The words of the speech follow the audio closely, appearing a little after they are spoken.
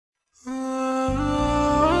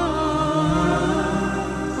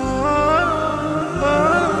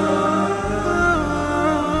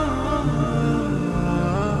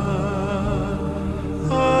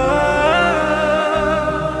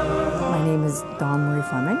is Dawn Marie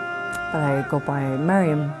Fleming, but I go by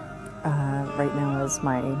Mariam right now as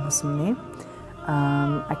my Muslim name.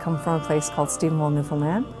 I come from a place called Stephenville,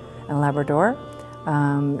 Newfoundland and Labrador.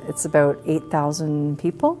 It's about 8,000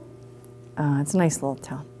 people. It's a nice little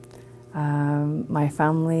town. My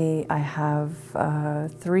family, I have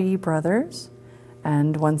 3 brothers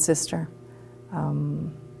and 1 sister.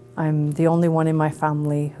 I'm the only one in my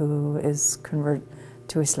family who is converted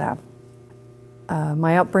to Islam.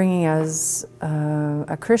 My upbringing as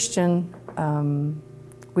a Christian,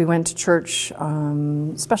 we went to church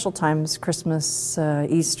special times, Christmas,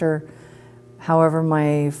 Easter. However,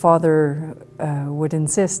 my father would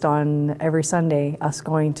insist on every Sunday us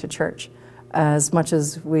going to church. As much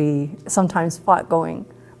as we sometimes fought going,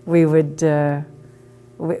 we would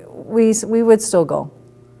still go.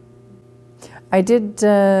 I did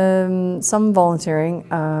some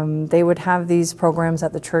volunteering. They would have these programs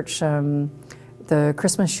at the church, the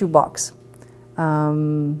Christmas shoebox.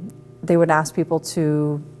 They would ask people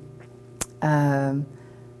to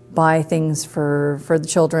buy things for the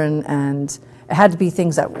children, and it had to be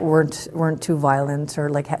things that weren't too violent or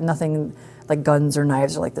like nothing like guns or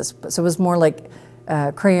knives or like this. So it was more like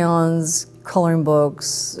crayons, coloring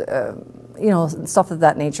books, you know, stuff of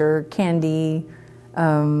that nature, candy.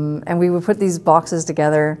 And we would put these boxes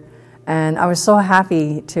together, and I was so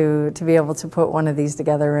happy to be able to put one of these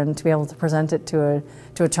together and to be able to present it to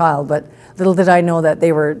a child. But little did I know that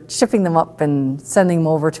they were shipping them up and sending them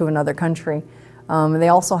over to another country. They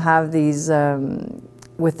also have these,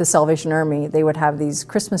 with the Salvation Army, they would have these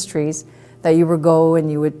Christmas trees that you would go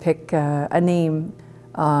and you would pick a name.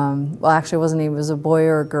 Well, actually it wasn't a name, it was a boy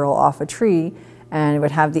or a girl off a tree, and it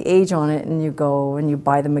would have the age on it, and you go and you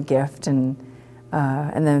buy them a gift, and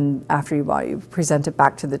then after you bought it, you present it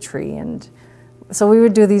back to the tree. And so we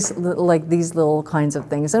would do these little kinds of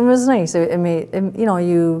things, and it was nice. It made, you know,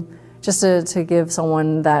 you just to give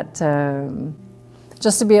someone that,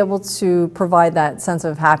 just to be able to provide that sense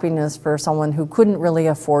of happiness for someone who couldn't really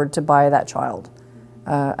afford to buy that child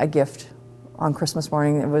a gift on Christmas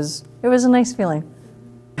morning. It was a nice feeling.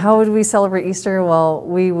 How would we celebrate Easter? Well,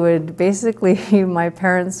 we would basically, my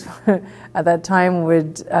parents at that time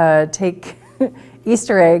would take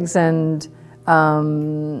Easter eggs and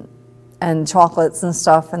chocolates and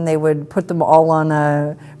stuff, and they would put them all on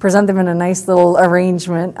present them in a nice little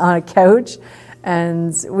arrangement on a couch,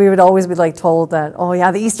 and we would always be like told that, oh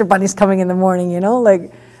yeah, the Easter bunny's coming in the morning, you know,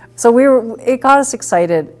 like, so it got us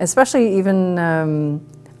excited, especially even,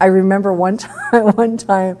 I remember one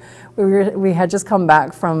time we had just come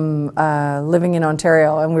back from living in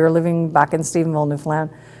Ontario, and we were living back in Stephenville,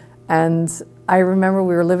 Newfoundland, and I remember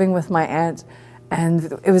we were living with my aunt,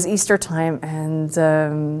 and it was Easter time, and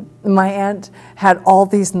my aunt had all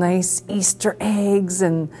these nice Easter eggs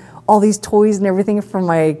and all these toys and everything from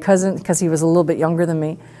my cousin, because he was a little bit younger than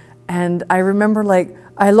me. And I remember, like,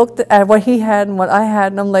 I looked at what he had and what I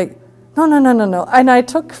had, and I'm like, no. And I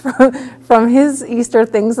took from his Easter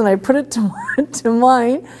things and I put it to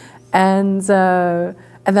mine, and then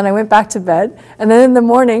I went back to bed. And then in the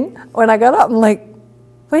morning when I got up, I'm like,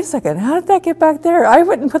 wait a second, how did that get back there? I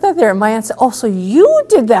wouldn't put that there. And my aunt said, oh, so you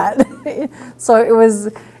did that. So it was,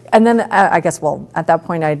 and then I guess, well, at that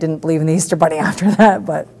point I didn't believe in the Easter Bunny after that,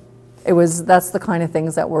 but that's the kind of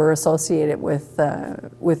things that were associated with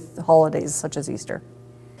holidays such as Easter.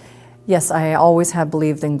 Yes, I always have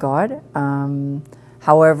believed in God.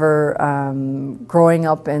 However, growing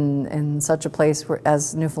up in such a place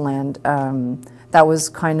as Newfoundland, that was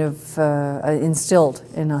kind of instilled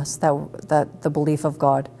in us that the belief of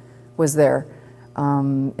God was there.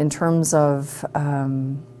 In terms of,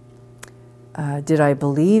 did I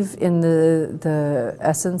believe in the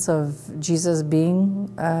essence of Jesus being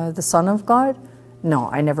the Son of God? No,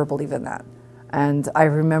 I never believed in that. And I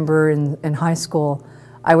remember in high school,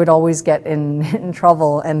 I would always get in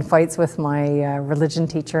trouble and fights with my religion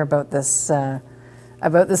teacher about this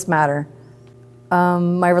matter.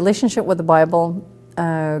 My relationship with the Bible,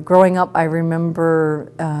 growing up, I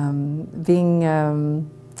remember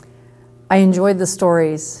I enjoyed the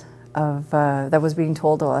stories of that was being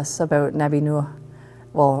told to us about Nabi Noah,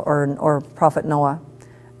 well, or Prophet Noah,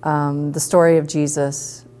 the story of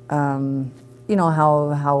Jesus. You know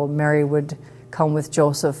how Mary would come with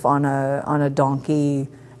Joseph on a donkey,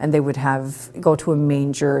 and they would go to a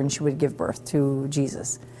manger, and she would give birth to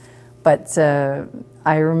Jesus. But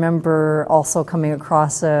I remember also coming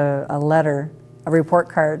across a letter, a report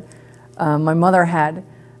card my mother had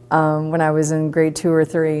when I was in grade 2 or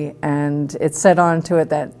 3, and it said on to it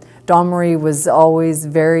that Dawn Marie was always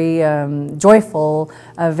very joyful,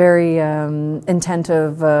 very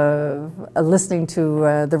attentive, listening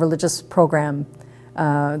to the religious program,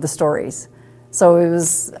 the stories. So it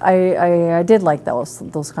was, I did like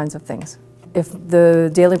those kinds of things. If the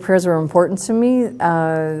daily prayers were important to me,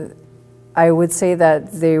 I would say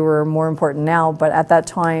that they were more important now, but at that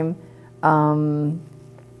time,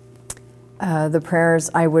 the prayers,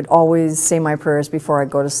 I would always say my prayers before I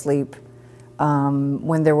go to sleep.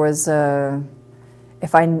 When there was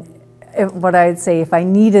if I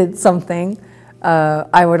needed something,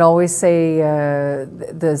 I would always say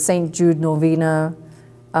the St. Jude novena,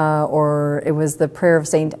 or it was the prayer of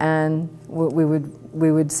St. Anne.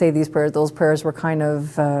 We would say these prayers. Those prayers were kind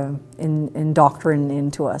of indoctrinated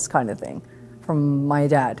into us, kind of thing, from my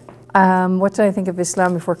dad. What did I think of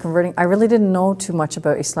Islam before converting? I really didn't know too much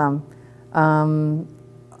about Islam.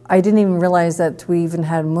 I didn't even realize that we even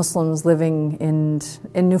had Muslims living in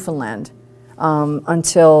Newfoundland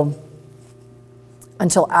until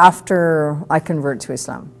after I converted to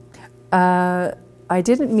Islam. I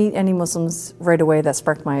didn't meet any Muslims right away that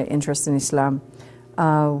sparked my interest in Islam.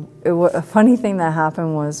 A funny thing that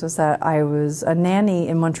happened was that I was a nanny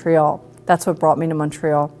in Montreal. That's what brought me to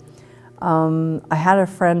Montreal. I had a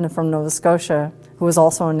friend from Nova Scotia who was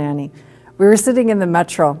also a nanny. We were sitting in the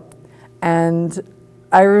metro, and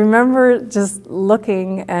I remember just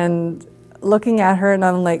looking at her, and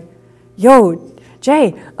I'm like, "Yo,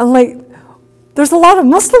 Jay," I'm like, "There's a lot of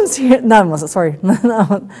Muslims here." Not Muslims, sorry.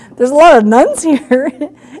 There's a lot of nuns here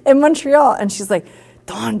in Montreal, and she's like,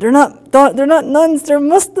 "Dawn, they're not nuns, they're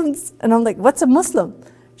Muslims." And I'm like, "What's a Muslim?"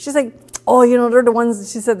 She's like, "Oh, you know, they're the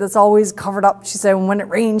ones," she said, "that's always covered up." She said, "When it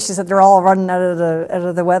rains," she said, "they're all running out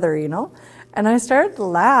of the weather, you know." And I started to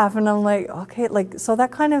laugh, and I'm like, okay, like, so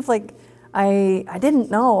that kind of like, I didn't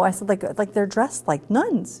know. I said, like they're dressed like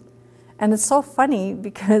nuns. And it's so funny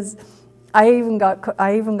because I even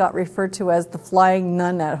got referred to as the flying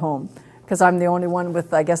nun at home, because I'm the only one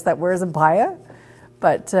with, I guess, that wears a baya.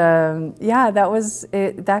 But yeah, that was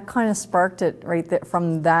it. That kind of sparked it right there.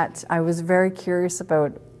 From that, I was very curious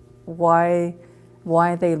about why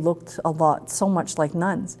they looked so much like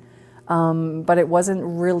nuns. But it wasn't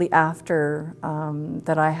really after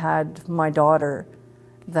that I had my daughter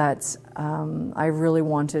that I really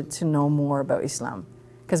wanted to know more about Islam.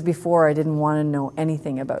 Because before, I didn't want to know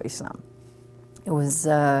anything about Islam. It was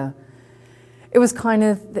kind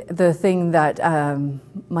of the thing that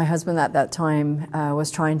my husband at that time was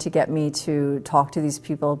trying to get me to talk to these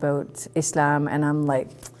people about Islam, and I'm like,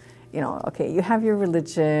 you know, okay, you have your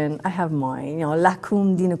religion, I have mine, you know,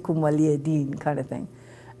 lakum dinukum waliya din kind of thing.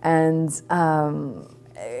 And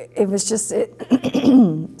it was just,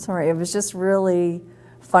 sorry, it was just really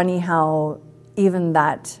funny how even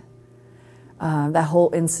that whole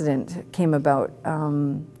incident came about.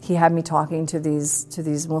 He had me talking to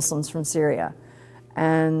these Muslims from Syria,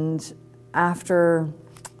 and after,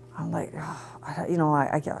 I'm like, oh, you know,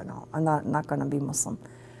 no, I'm not going to be Muslim.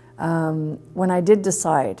 When I did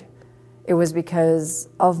decide, it was because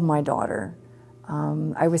of my daughter.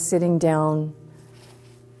 I was sitting down,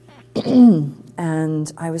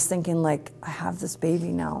 and I was thinking, like, I have this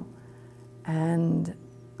baby now, and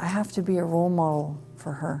I have to be a role model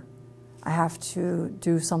for her. I have to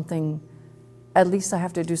do something, at least I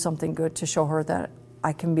have to do something good to show her that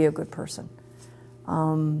I can be a good person.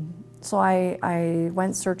 So I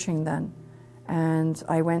went searching then, and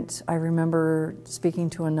I remember speaking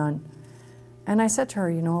to a nun, and I said to her,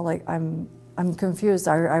 you know, like, I'm confused,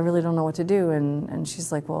 I really don't know what to do, and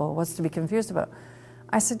she's like, well, what's to be confused about?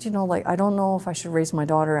 I said, you know, like, I don't know if I should raise my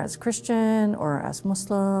daughter as Christian or as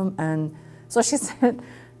Muslim. And so she said,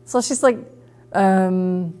 so she's like,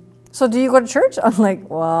 so do you go to church? I'm like,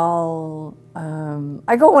 well,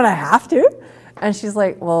 I go when I have to. And she's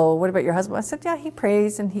like, well, what about your husband? I said, yeah, he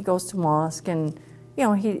prays and he goes to mosque, and, you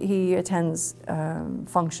know, he attends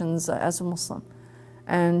functions as a Muslim.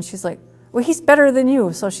 And she's like, well, he's better than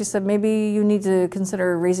you. So she said, maybe you need to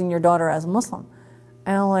consider raising your daughter as a Muslim.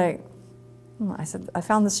 And I'm like, I said, I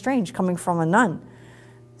found this strange coming from a nun.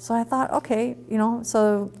 So I thought, okay, you know,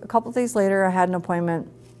 so a couple of days later, I had an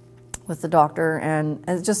appointment with the doctor, and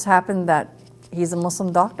it just happened that he's a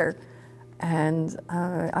Muslim doctor. And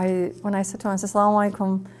when I said to him, I said, Assalamu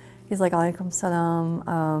alaikum, he's like, alaikum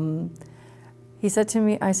salam. He said to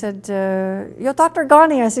me, I said, yo, Dr.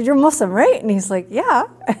 Ghani, I said, you're Muslim, right? And he's like, yeah.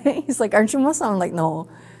 He's like, aren't you Muslim? I'm like, no.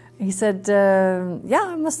 He said, yeah,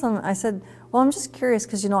 I'm Muslim. I said, well, I'm just curious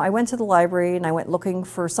because, you know, I went to the library and I went looking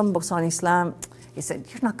for some books on Islam. He said,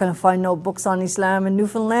 you're not going to find no books on Islam in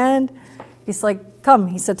Newfoundland. He's like, come.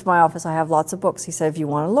 He said to my office, I have lots of books. He said, if you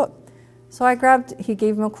want to look. So he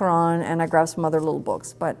gave him a Quran, and I grabbed some other little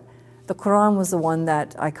books. But the Quran was the one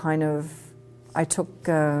that I took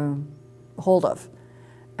hold of.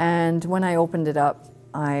 And when I opened it up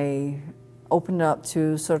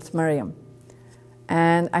to Surat Maryam.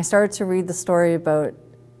 And I started to read the story about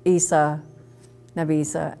Isa, Nabi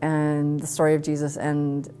Isa, and the story of Jesus,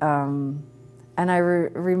 and I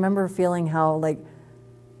remember feeling how, like,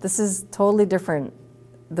 this is totally different,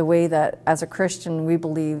 the way that as a Christian we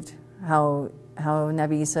believed how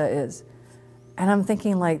Nabi Isa is. And I'm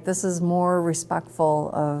thinking, like, this is more respectful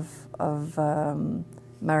of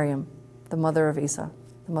Maryam, the mother of Isa,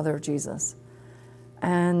 the mother of Jesus.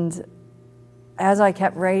 And as I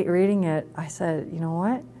kept reading it, I said, you know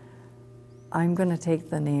what? I'm going to take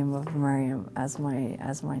the name of Maryam as my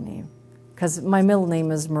name, because my middle name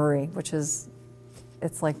is Murray, which is,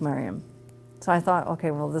 it's like Maryam. So I thought, okay,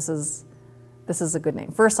 well, this is a good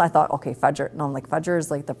name. First, I thought, okay, Fajr. No, I'm like, Fajr is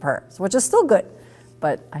like the prayer, which is still good.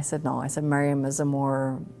 But I said no. I said Maryam is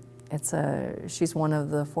she's one of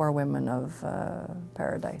the 4 women of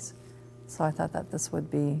paradise. So I thought that this would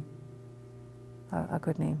be a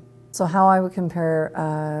good name. So how I would compare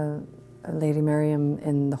Lady Maryam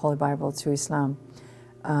in the Holy Bible to Islam,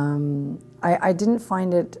 I didn't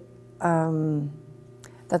find it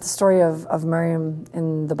that the story of Maryam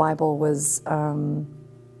in the Bible was,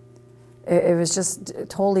 it was just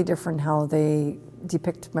totally different how they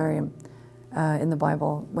depict Maryam in the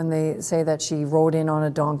Bible. When they say that she rode in on a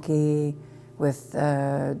donkey with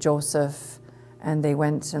Joseph, and they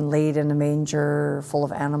went and laid in a manger full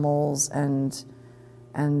of animals, and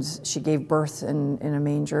she gave birth in a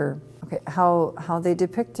manger. Okay, how they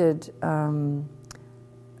depicted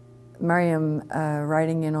Maryam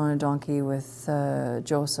riding in on a donkey with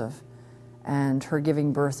Joseph, and her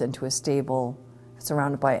giving birth into a stable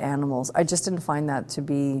surrounded by animals. I just didn't find that to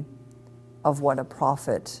be of what a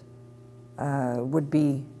prophet would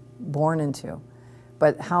be born into.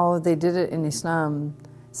 But how they did it in Islam,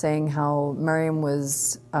 saying how Maryam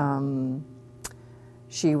was,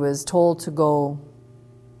 she was told to go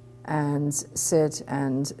and sit,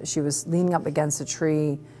 and she was leaning up against a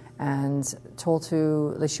tree and told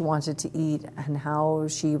to, like, she wanted to eat, and how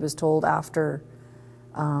she was told after,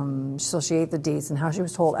 so she ate the dates, and how she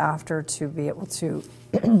was told after to be able to,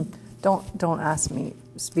 don't ask me,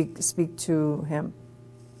 speak to him.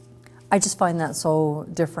 I just find that so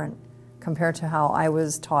different compared to how I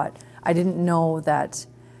was taught. I didn't know that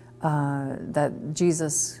that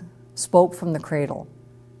Jesus spoke from the cradle.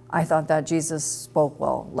 I thought that Jesus spoke,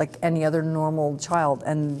 well, like any other normal child,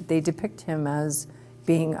 and they depict him as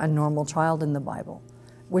being a normal child in the Bible,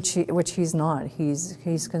 which he's not.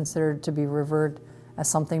 He's considered to be revered as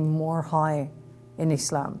something more high in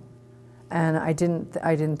Islam, and I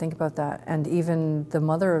didn't think about that. And even the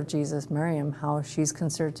mother of Jesus, Maryam, how she's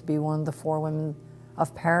considered to be one of the 4 women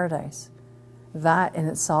of paradise. That in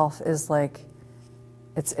itself is like,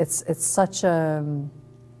 it's such a,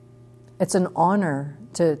 it's an honor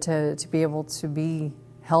to be able to be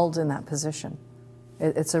held in that position.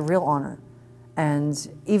 It's a real honor. And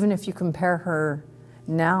even if you compare her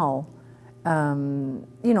now,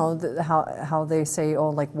 you know, how they say, oh,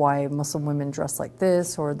 like, why Muslim women dress like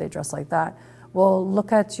this or they dress like that. Well,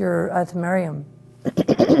 look at Maryam.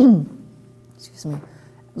 Excuse me.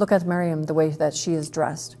 Look at Maryam, the way that she is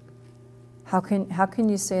dressed. How can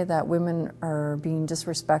you say that women are being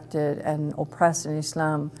disrespected and oppressed in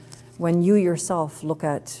Islam when you yourself look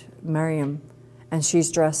at Maryam and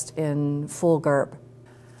she's dressed in full garb?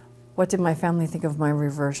 What did my family think of my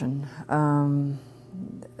reversion?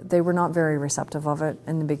 They were not very receptive of it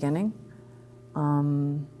in the beginning.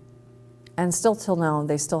 And still till now,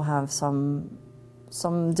 they still have some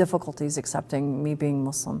difficulties accepting me being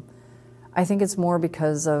Muslim. I think it's more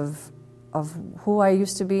because of who I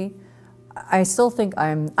used to be. I still think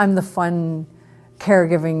I'm the fun,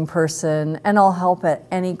 caregiving person, and I'll help at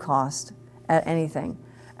any cost, at anything.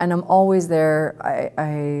 And I'm always there.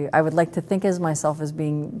 I would like to think as myself as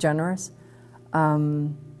being generous.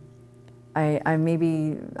 I'm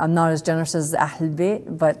not as generous as Ahl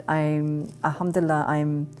Bayt, but alhamdulillah,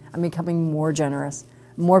 I'm becoming more generous,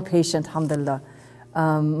 more patient, alhamdulillah.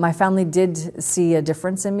 My family did see a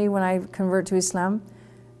difference in me when I converted to Islam.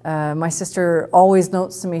 My sister always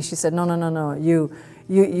notes to me, she said, no, you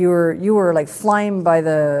were like flying by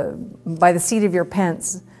the seat of your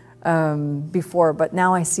pants before, but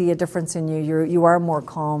now I see a difference in you. You are more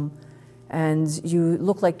calm, and you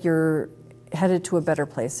look like you're headed to a better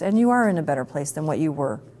place, and you are in a better place than what you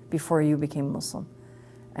were before you became Muslim.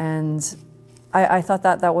 And I thought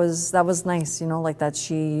that was nice, you know, like that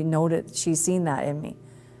she noted, she's seen that in me.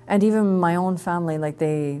 And even my own family, like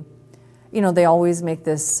they always make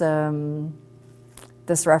this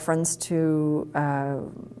this reference to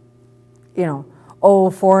oh,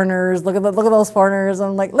 foreigners, look at those foreigners.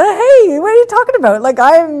 I'm like, hey, what are you talking about? Like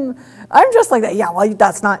I'm just like that. Yeah, well,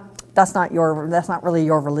 that's not that's not really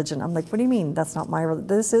your religion. I'm like, what do you mean? That's not my religion.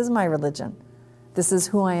 This is my religion. This is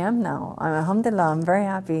who I am now. Alhamdulillah, I'm very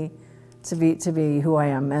happy to be who I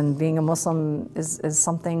am, and being a Muslim is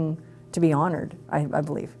something to be honored, I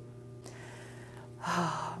believe.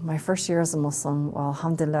 My first year as a Muslim, well,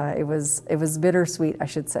 alhamdulillah, it was bittersweet, I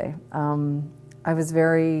should say. I was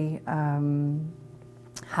very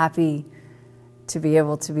happy to be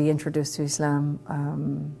able to be introduced to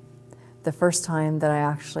Islam. The first time that I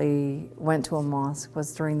actually went to a mosque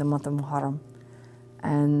was during the month of Muharram.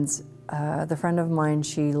 And the friend of mine,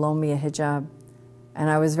 she loaned me a hijab. And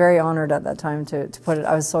I was very honored at that time to put it.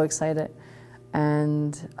 I was so excited.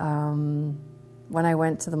 And when I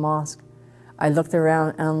went to the mosque, I looked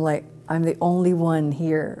around and I'm like, I'm the only one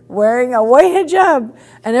here wearing a white hijab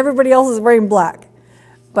and everybody else is wearing black.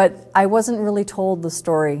 But I wasn't really told the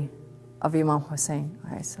story of Imam Hussein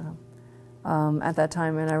at that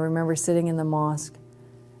time. And I remember sitting in the mosque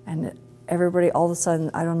and everybody, all of a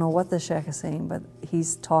sudden, I don't know what the sheikh is saying, but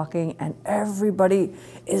he's talking and everybody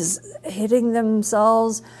is hitting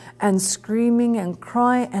themselves and screaming and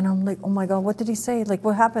crying. And I'm like, oh my God, what did he say? Like,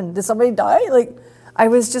 what happened? Did somebody die? Like, I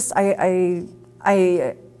was just, I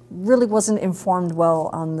really wasn't informed well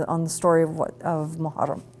on the story of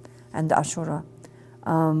Muharram and Ashura.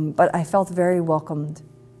 But I felt very welcomed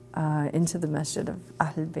into the masjid of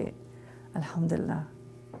Ahlul Bayt, alhamdulillah.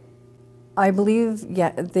 I believe,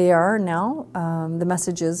 yeah, they are now. The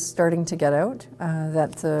message is starting to get out,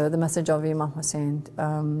 that the message of Imam Hussein.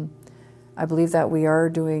 I believe that we are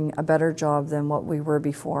doing a better job than what we were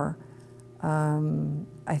before.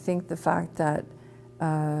 I think the fact that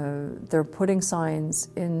they're putting signs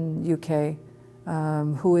in UK,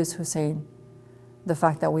 who is Hussein? The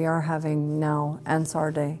fact that we are having now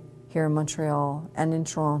Ansar Day here in Montreal and in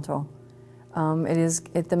Toronto,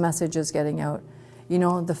 the message is getting out. You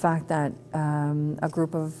know, the fact that a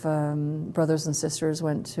group of brothers and sisters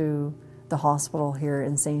went to the hospital here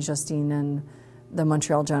in Saint Justine and the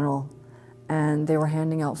Montreal General, and they were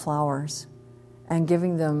handing out flowers and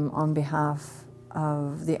giving them on behalf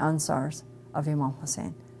of the Ansars of Imam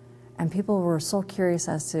Hussein. And people were so curious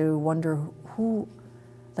as to wonder who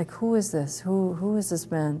is this? Who is this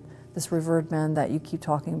man, this revered man that you keep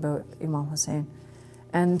talking about, Imam Hussein?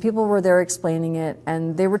 And people were there explaining it,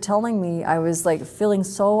 and they were telling me, I was like feeling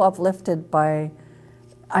so uplifted by,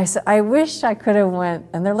 I said, I wish I could have went.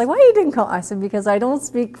 And they're like, why you didn't come? I said, because I don't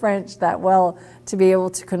speak French that well to be able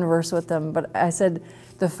to converse with them. But I said,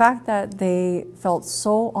 the fact that they felt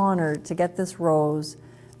so honored to get this rose,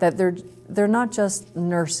 that they're not just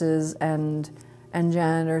nurses and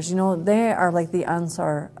janitors, you know, they are like the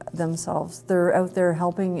Ansar themselves. They're out there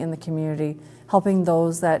helping in the community, helping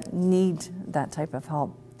those that need that type of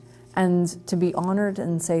help. And to be honored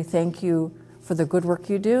and say thank you for the good work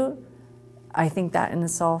you do, I think that in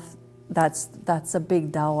itself, that's a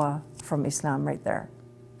big dawah from Islam right there,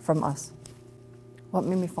 from us. What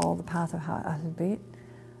made me follow the path of Ahlul Bayt?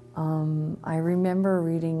 I remember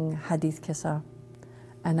reading Hadith Kissa,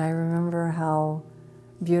 and I remember how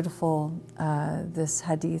beautiful this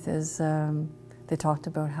hadith is. They talked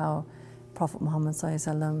about how Prophet Muhammad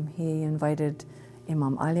ﷺ, he invited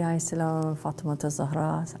Imam Ali ﷺ, Fatima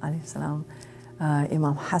Zahra ﷺ,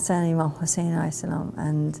 Imam Hassan, Imam Hussein ﷺ,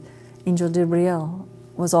 and Angel Jibreel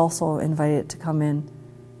was also invited to come in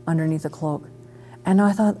underneath a cloak. And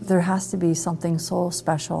I thought there has to be something so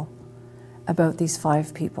special about these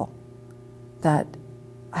 5 people that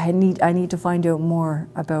I need to find out more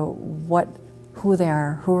about who they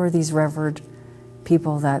are, who are these revered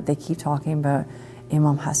people that they keep talking about.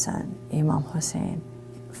 Imam Hassan, Imam Hussein,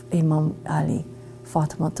 Imam Ali,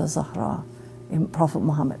 Fatima Zahra, Prophet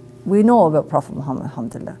Muhammad. We know about Prophet Muhammad,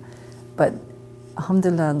 alhamdulillah, but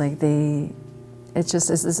alhamdulillah, like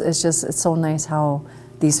it's so nice how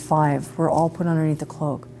these 5 were all put underneath the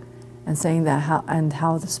cloak, and saying that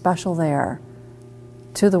how special they are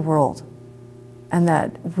to the world, and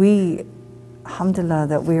that we, alhamdulillah,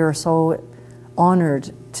 that we are so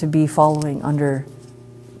honored to be following under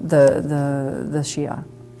the shia,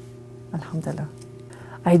 alhamdulillah.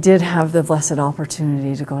 I did have the blessed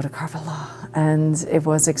opportunity to go to Karbala, and it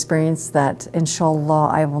was an experience that, inshallah,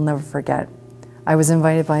 I will never forget. I was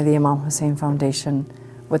invited by the Imam Hussein Foundation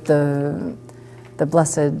with the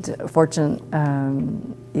blessed fortune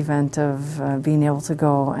event of being able to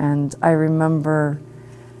go, and I remember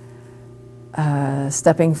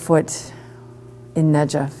stepping foot in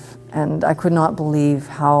Najaf, and I could not believe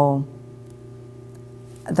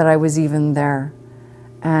that I was even there.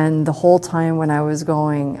 And the whole time when I was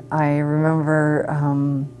going, I remember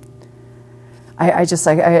I just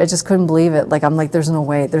couldn't believe it. Like, I'm like, there's no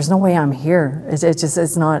way I'm here.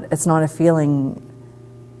 It's not a feeling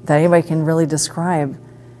that anybody can really describe.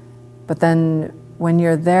 But then when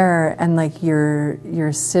you're there and like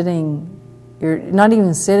you're sitting, you're not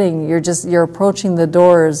even sitting, you're approaching the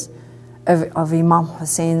doors of Imam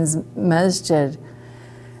Hussein's masjid,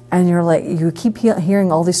 and you're like, you keep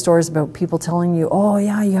hearing all these stories about people telling you, oh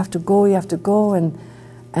yeah, you have to go,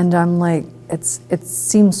 and I'm like, it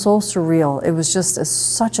seems so surreal. It was just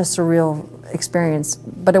such a surreal experience.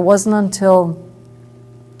 But it wasn't until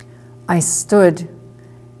I stood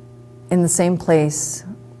in the same place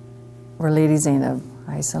where Lady Zainab,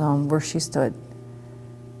 where she stood,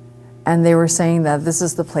 and they were saying that this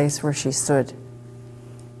is the place where she stood,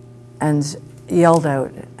 and yelled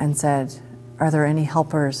out and said, are there any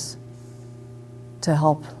helpers to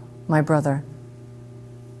help my brother?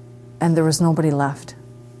 And there was nobody left.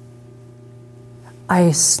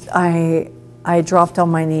 I dropped on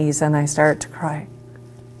my knees and I started to cry.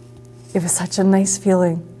 It was such a nice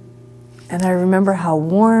feeling. And I remember how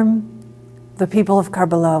warm the people of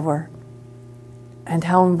Karbala were and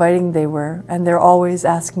how inviting they were. And they're always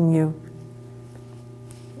asking you,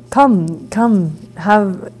 come,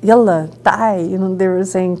 have yalla, ta'ay. You know, they were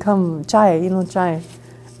saying, come, chai, chai.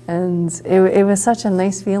 And it was such a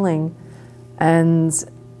nice feeling. And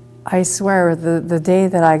I swear, the day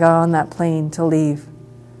that I got on that plane to leave,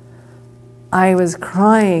 I was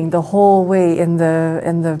crying the whole way in the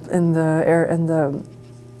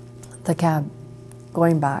cab,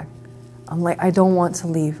 going back. I'm like, I don't want to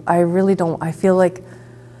leave. I really don't. I feel like,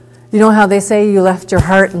 you know how they say you left your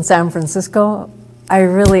heart in San Francisco? I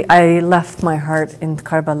left my heart in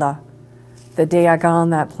Karbala the day I got on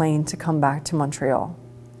that plane to come back to Montreal.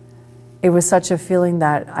 It was such a feeling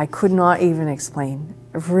that I could not even explain.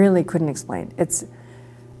 I really couldn't explain.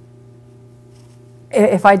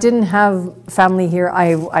 If I didn't have family here,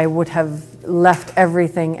 I would have left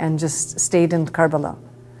everything and just stayed in Karbala.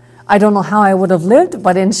 I don't know how I would have lived,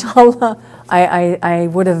 but inshallah, I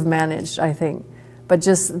would have managed, I think. But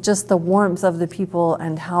just the warmth of the people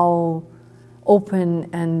and how open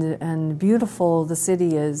and beautiful the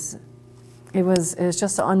city is, it was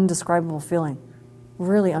just an indescribable feeling,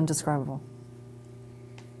 really indescribable.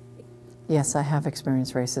 Yes, I have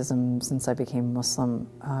experienced racism since I became Muslim.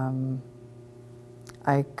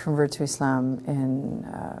 I converted to Islam in,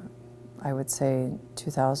 I would say,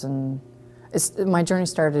 2000. My journey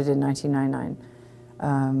started in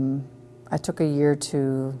 1999. I took a year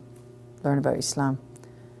to learn about Islam.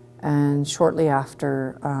 And shortly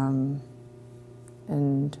after,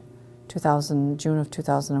 in June of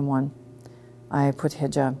 2001, I put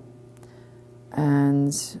hijab.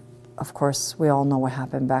 And of course, we all know what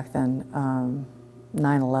happened back then.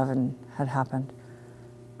 9/11 had happened.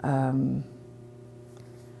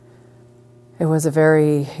 It was a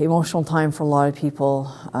very emotional time for a lot of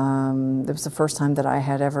people. It was the first time that I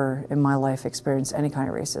had ever in my life experienced any kind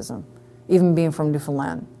of racism. Even being from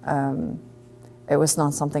Newfoundland, it was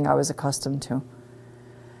not something I was accustomed to.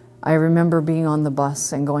 I remember being on the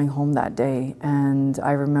bus and going home that day, and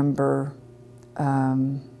I remember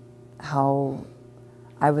how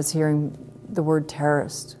I was hearing the word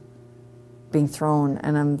terrorist being thrown,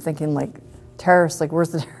 and I'm thinking, like, terrorist, like,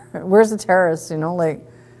 where's the terrorist, you know, like.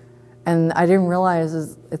 And I didn't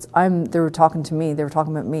realize they were talking to me, they were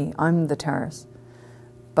talking about me, I'm the terrorist.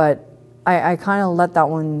 But I kind of let that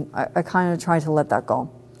one, I kind of tried to let that go.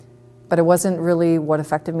 But it wasn't really what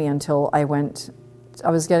affected me until I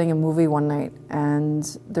was getting a movie one night, and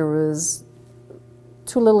there was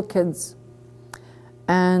 2 little kids.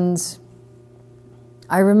 And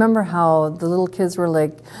I remember how the little kids were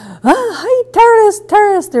like, hi, terrorist,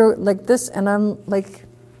 terrorist. They were like this, and I'm like,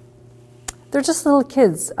 they're just little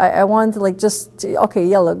kids. I wanted to like just, okay,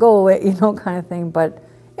 yellow, go away, you know, kind of thing. But,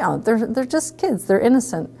 you know, they're just kids. They're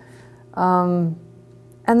innocent. And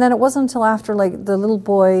then it wasn't until after, like, the little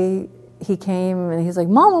boy, he came and he's like,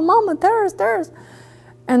 Mama, Mama, terrorist, terrorist.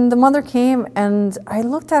 And the mother came, and I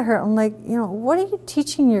looked at her. I'm like, you know, what are you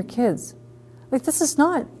teaching your kids? Like, this is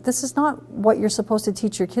not what you're supposed to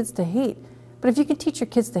teach your kids to hate. But if you can teach your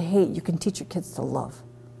kids to hate, you can teach your kids to love.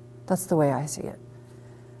 That's the way I see it.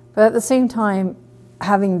 But at the same time,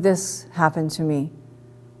 having this happen to me,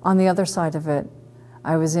 on the other side of it,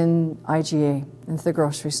 I was in IGA, into the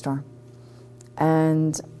grocery store.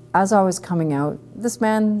 And as I was coming out, this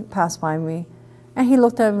man passed by me, and he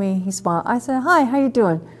looked at me, he smiled. I said, hi, how you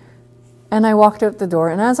doing? And I walked out the door,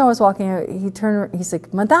 and as I was walking out, he's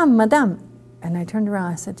like, Madame, Madame. And I turned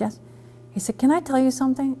around, I said, yes. He said, can I tell you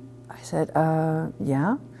something? I said,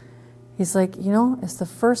 yeah. He's like, you know, it's the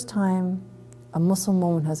first time a Muslim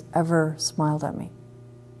woman has ever smiled at me.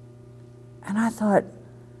 And I thought,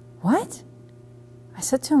 what? I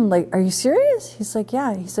said to him, like, are you serious? He's like,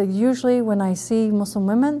 yeah. He said, usually when I see Muslim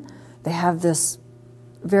women, they have this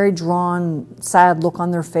very drawn, sad look on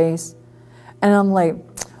their face. And I'm like,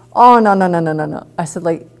 oh, no, no, no, no, no, no. I said,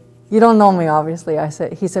 like, you don't know me, obviously.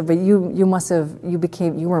 He said, but you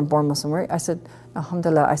weren't born Muslim, right? I said,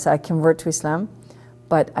 alhamdulillah. I said, I convert to Islam.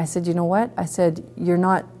 But I said, you know what? I said, you're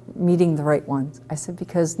not meeting the right ones. I said,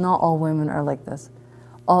 because not all women are like this.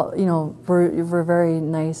 All, you know, we're very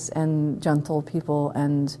nice and gentle people,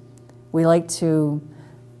 and we like to,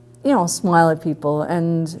 you know, smile at people.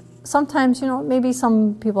 And sometimes, you know, maybe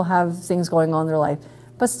some people have things going on in their life,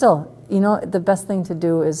 but still, you know, the best thing to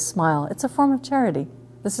do is smile. It's a form of charity.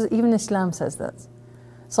 This is, even Islam says this.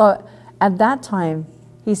 So at that time,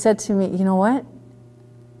 he said to me, you know what?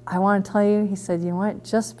 I want to tell you, he said, you know what?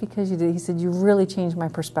 Just because you did, he said, you really changed my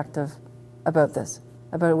perspective about this,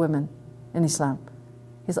 about women in Islam.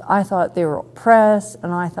 He said, I thought they were oppressed,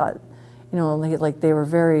 and I thought, you know, like they were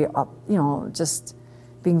very, you know, just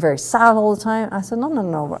being very sad all the time. I said, no, no,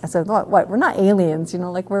 no. I said, what? We're not aliens, you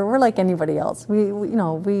know, like we're like anybody else. You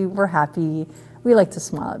know, we're happy. We like to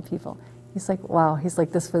smile at people. He's like, wow. He's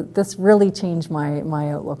like, this really changed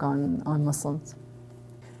my outlook on Muslims.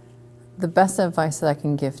 The best advice that I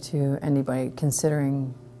can give to anybody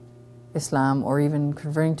considering Islam or even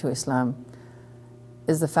converting to Islam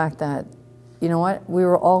is the fact that, you know what,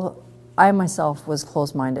 I myself was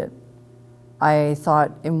closed-minded. I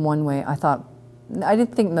thought in one way, I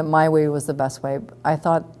didn't think that my way was the best way. I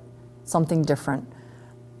thought something different.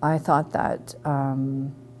 I thought that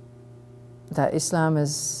that Islam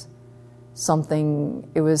is something,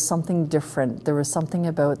 it was something different. There was something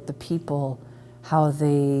about the people, how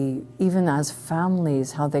they, even as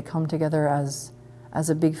families, how they come together as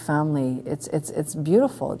a big family. It's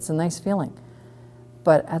beautiful. It's a nice feeling.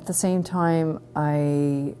 But at the same time,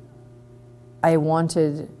 I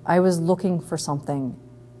was looking for something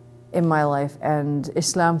in my life, and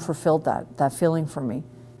Islam fulfilled that feeling for me.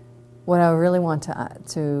 What I really want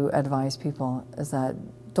to advise people is that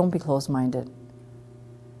don't be closed-minded.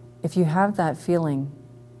 If you have that feeling,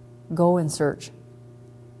 go and search.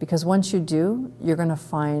 Because once you do, you're going to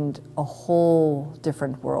find a whole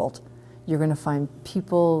different world. You're going to find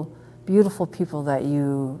people, beautiful people that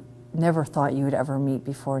you never thought you would ever meet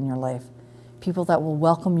before in your life. People that will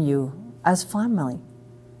welcome you as family,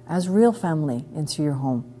 as real family into your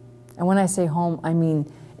home. And when I say home, I mean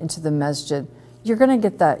into the masjid. You're going to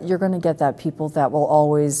get that people that will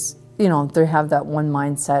always, you know, they have that one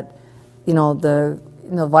mindset, you know, the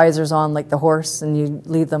visors on like the horse and you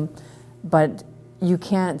lead them. But you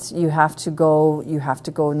can't, you have to go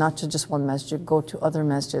not to just one masjid, go to other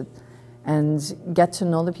masjid and get to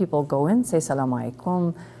know the people. Go in, say salam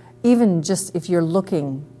alaikum. Even just if you're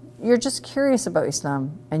looking, you're just curious about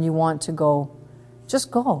Islam and you want to go,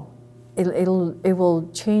 just go. It will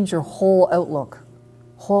change your whole outlook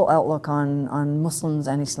on Muslims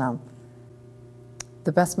and Islam.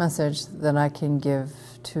 The best message that I can give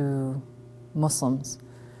to Muslims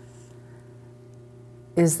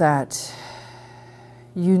is that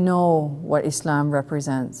you know what Islam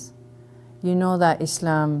represents. You know that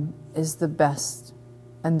Islam is the best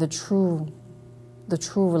and the true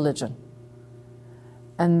religion.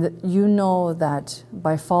 And you know that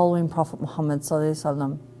by following Prophet Muhammad sallallahu alaihi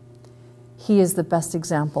wasallam, he is the best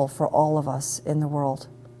example for all of us in the world.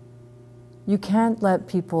 You can't let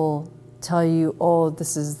people tell you, oh,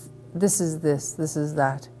 this is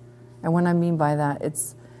that. And what I mean by that,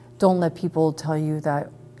 it's don't let people tell you that,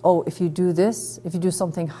 oh, if you do this, if you do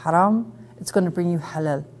something haram, it's going to bring you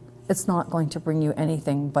halal. It's not going to bring you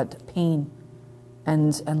anything but pain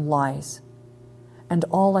and lies. And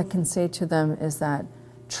all I can say to them is that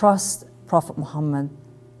trust Prophet Muhammad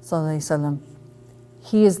sallallahu alaihi wasallam.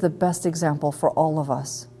 He is the best example for all of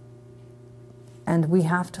us. And we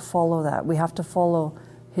have to follow that. We have to follow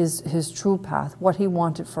his true path, what he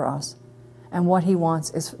wanted for us. And what he wants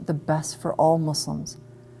is the best for all Muslims.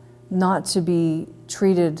 Not to be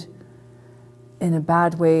treated in a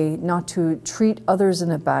bad way, not to treat others in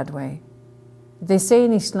a bad way. They say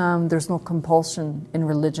in Islam there's no compulsion in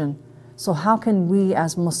religion. So how can we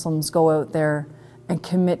as Muslims go out there and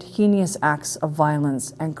commit heinous acts of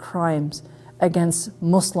violence and crimes against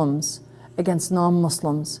Muslims, against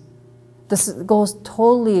non-Muslims? This goes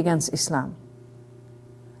totally against Islam.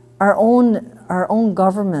 Our own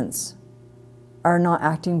governments are not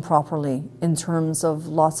acting properly in terms of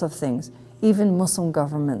lots of things, even Muslim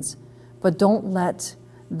governments. But don't let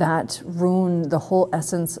that ruin the whole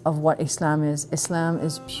essence of what Islam is. Islam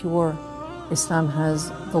is pure. Islam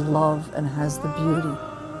has the love and has the beauty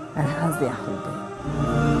and has the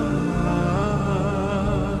ahibbi.